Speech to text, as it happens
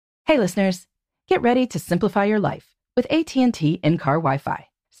Hey listeners, get ready to simplify your life with AT&T in-car Wi-Fi.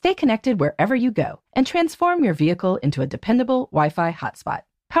 Stay connected wherever you go and transform your vehicle into a dependable Wi-Fi hotspot.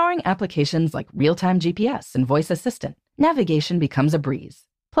 Powering applications like real-time GPS and voice assistant, navigation becomes a breeze.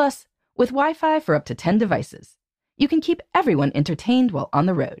 Plus, with Wi-Fi for up to 10 devices, you can keep everyone entertained while on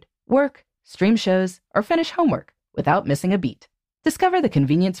the road, work, stream shows, or finish homework without missing a beat. Discover the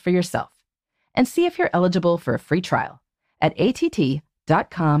convenience for yourself and see if you're eligible for a free trial at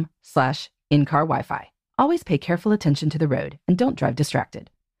att.com/in-car Wi-Fi. Always pay careful attention to the road and don't drive distracted.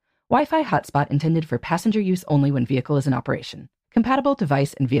 Wi-Fi hotspot intended for passenger use only when vehicle is in operation. Compatible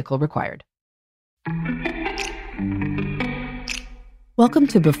device and vehicle required. Welcome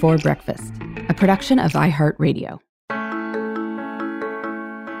to Before Breakfast, a production of iHeartRadio.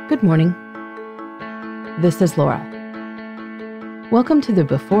 Good morning. This is Laura. Welcome to the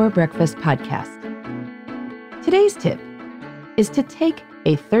Before Breakfast podcast. Today's tip is to take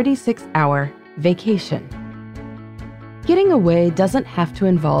a 36-hour vacation. Getting away doesn't have to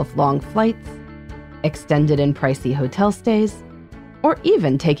involve long flights, extended and pricey hotel stays, or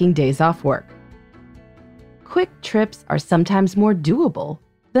even taking days off work. Quick trips are sometimes more doable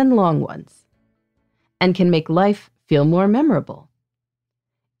than long ones and can make life feel more memorable,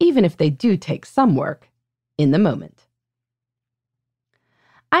 even if they do take some work in the moment.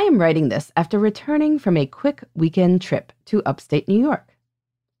 I am writing this after returning from a quick weekend trip to upstate New York.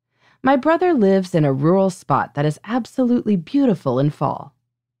 My brother lives in a rural spot that is absolutely beautiful in fall,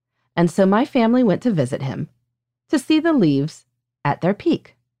 and so my family went to visit him to see the leaves at their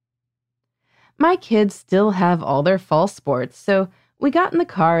peak. My kids still have all their fall sports, so we got in the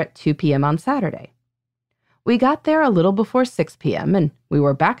car at 2 p.m. on Saturday. We got there a little before 6 p.m., and we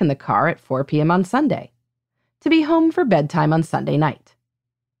were back in the car at 4 p.m. on Sunday, to be home for bedtime on Sunday night.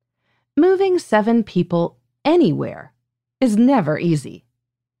 Moving 7 people anywhere is never easy.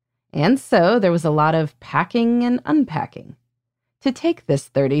 And so there was a lot of packing and unpacking to take this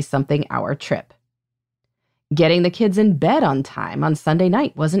 30-something hour trip. Getting the kids in bed on time on Sunday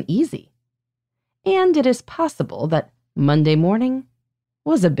night wasn't easy. And it is possible that Monday morning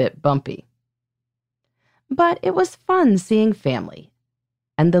was a bit bumpy. But it was fun seeing family,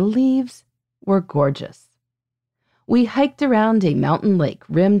 and the leaves were gorgeous. We hiked around a mountain lake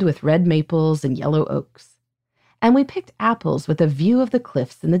rimmed with red maples and yellow oaks, and we picked apples with a view of the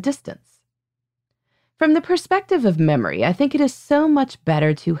cliffs in the distance. From the perspective of memory, I think it is so much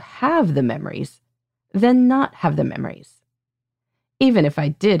better to have the memories than not have the memories, even if I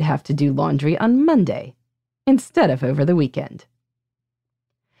did have to do laundry on Monday instead of over the weekend.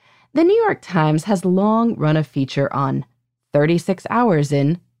 The New York Times has long run a feature on 36 hours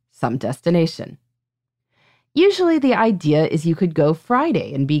in some destination. Usually the idea is you could go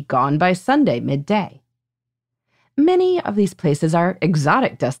Friday and be gone by Sunday midday. Many of these places are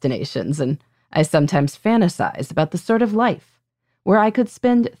exotic destinations, and I sometimes fantasize about the sort of life where I could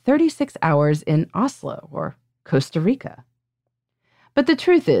spend 36 hours in Oslo or Costa Rica. But the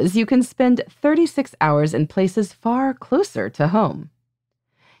truth is, you can spend 36 hours in places far closer to home.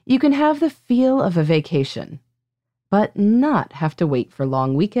 You can have the feel of a vacation, but not have to wait for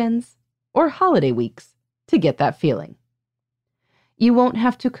long weekends or holiday weeks to get that feeling. You won't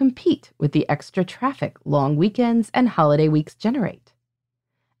have to compete with the extra traffic long weekends and holiday weeks generate.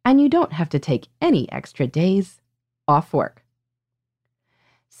 And you don't have to take any extra days off work.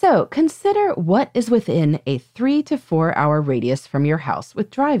 So consider what is within a 3 to 4 hour radius from your house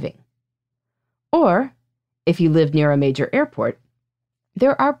with driving. Or, if you live near a major airport,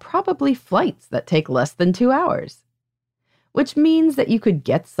 there are probably flights that take less than 2 hours, which means that you could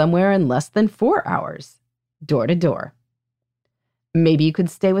get somewhere in less than 4 hours, door to door. Maybe you could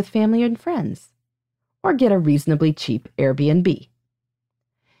stay with family and friends, or get a reasonably cheap Airbnb.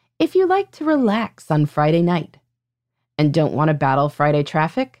 If you like to relax on Friday night and don't want to battle Friday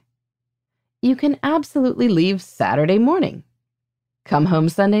traffic, you can absolutely leave Saturday morning, come home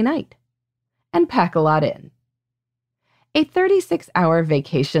Sunday night, and pack a lot in. A 36-hour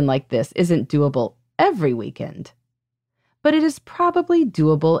vacation like this isn't doable every weekend, but it is probably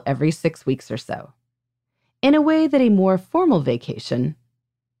doable every 6 weeks or so, in a way that a more formal vacation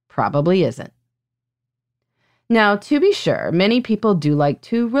probably isn't. Now, to be sure, many people do like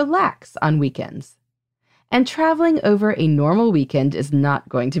to relax on weekends, and traveling over a normal weekend is not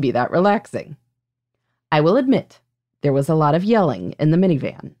going to be that relaxing. I will admit, there was a lot of yelling in the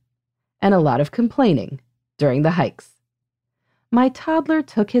minivan, and a lot of complaining during the hikes. My toddler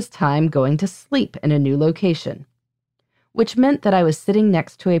took his time going to sleep in a new location, which meant that I was sitting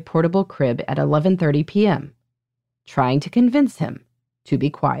next to a portable crib at 11:30 p.m., trying to convince him to be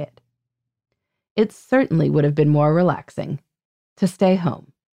quiet. It certainly would have been more relaxing to stay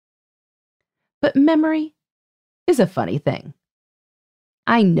home. But memory is a funny thing.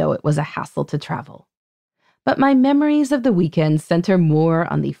 I know it was a hassle to travel, but my memories of the weekend center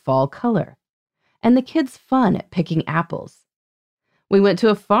more on the fall color and the kids' fun at picking apples. We went to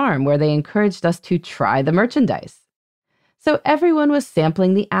a farm where they encouraged us to try the merchandise. So everyone was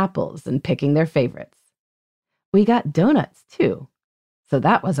sampling the apples and picking their favorites. We got donuts, too, so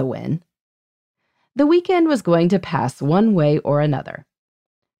that was a win. The weekend was going to pass one way or another,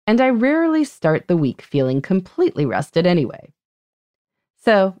 and I rarely start the week feeling completely rested anyway.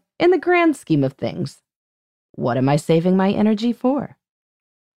 So, in the grand scheme of things, what am I saving my energy for?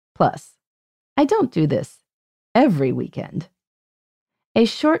 Plus, I don't do this every weekend. A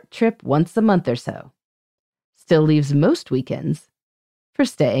short trip once a month or so still leaves most weekends for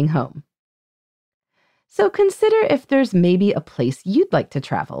staying home. So consider if there's maybe a place you'd like to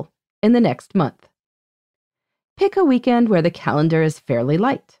travel in the next month. Pick a weekend where the calendar is fairly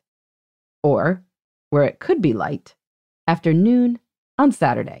light, or where it could be light, after noon on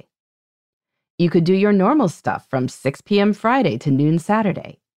Saturday. You could do your normal stuff from 6 p.m. Friday to noon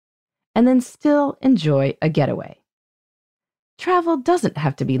Saturday, and then still enjoy a getaway. Travel doesn't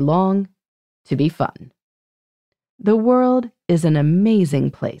have to be long to be fun. The world is an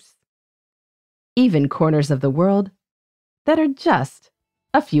amazing place. Even corners of the world that are just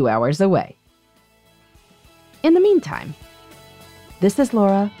a few hours away. In the meantime, this is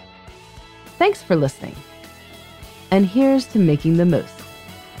Laura. Thanks for listening. And here's to making the most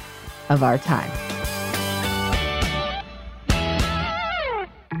of our time.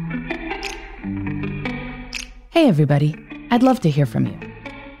 Hey, everybody. I'd love to hear from you.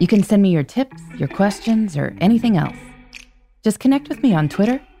 You can send me your tips, your questions, or anything else. Just connect with me on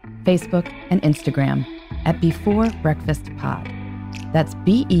Twitter, Facebook, and Instagram at Before Breakfast Pod. That's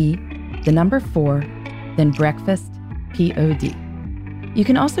BE, the number 4, then breakfast, POD. You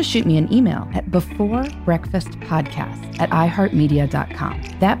can also shoot me an email at beforebreakfastpodcast@iheartmedia.com.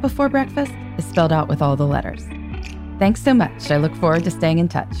 That Before Breakfast is spelled out with all the letters. Thanks so much. I look forward to staying in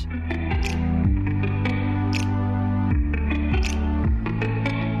touch.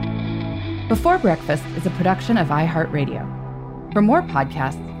 Before Breakfast is a production of iHeartRadio. For more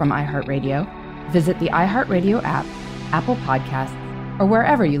podcasts from iHeartRadio, visit the iHeartRadio app, Apple Podcasts, or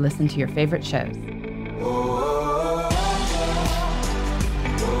wherever you listen to your favorite shows.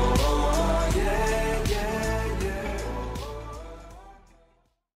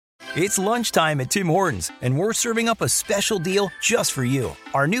 It's lunchtime at Tim Hortons, and we're serving up a special deal just for you.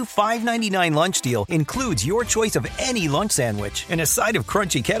 Our new $5.99 lunch deal includes your choice of any lunch sandwich and a side of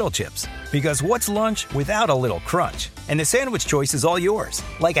crunchy kettle chips. Because what's lunch without a little crunch? And the sandwich choice is all yours,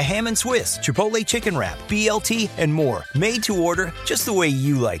 like a ham and Swiss, Chipotle chicken wrap, BLT, and more, made to order just the way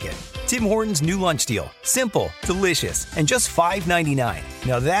you like it. Tim Hortons' new lunch deal. Simple, delicious, and just $5.99.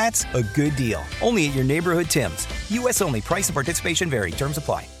 Now that's a good deal. Only at your neighborhood Tim's. U.S. only. Price and participation vary. Terms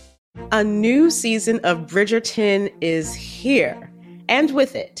apply. A new season of Bridgerton is here. And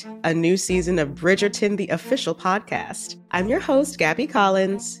with it, a new season of Bridgerton, the official podcast. I'm your host, Gabby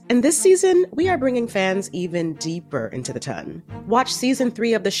Collins, and this season, we are bringing fans even deeper into the ton. Watch season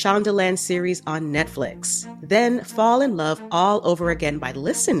 3 of the Shondaland series on Netflix. Then fall in love all over again by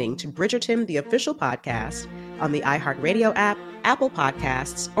listening to Bridgerton, the official podcast, on the iHeartRadio app, Apple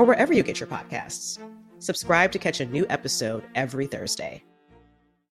Podcasts, or wherever you get your podcasts. Subscribe to catch a new episode every Thursday.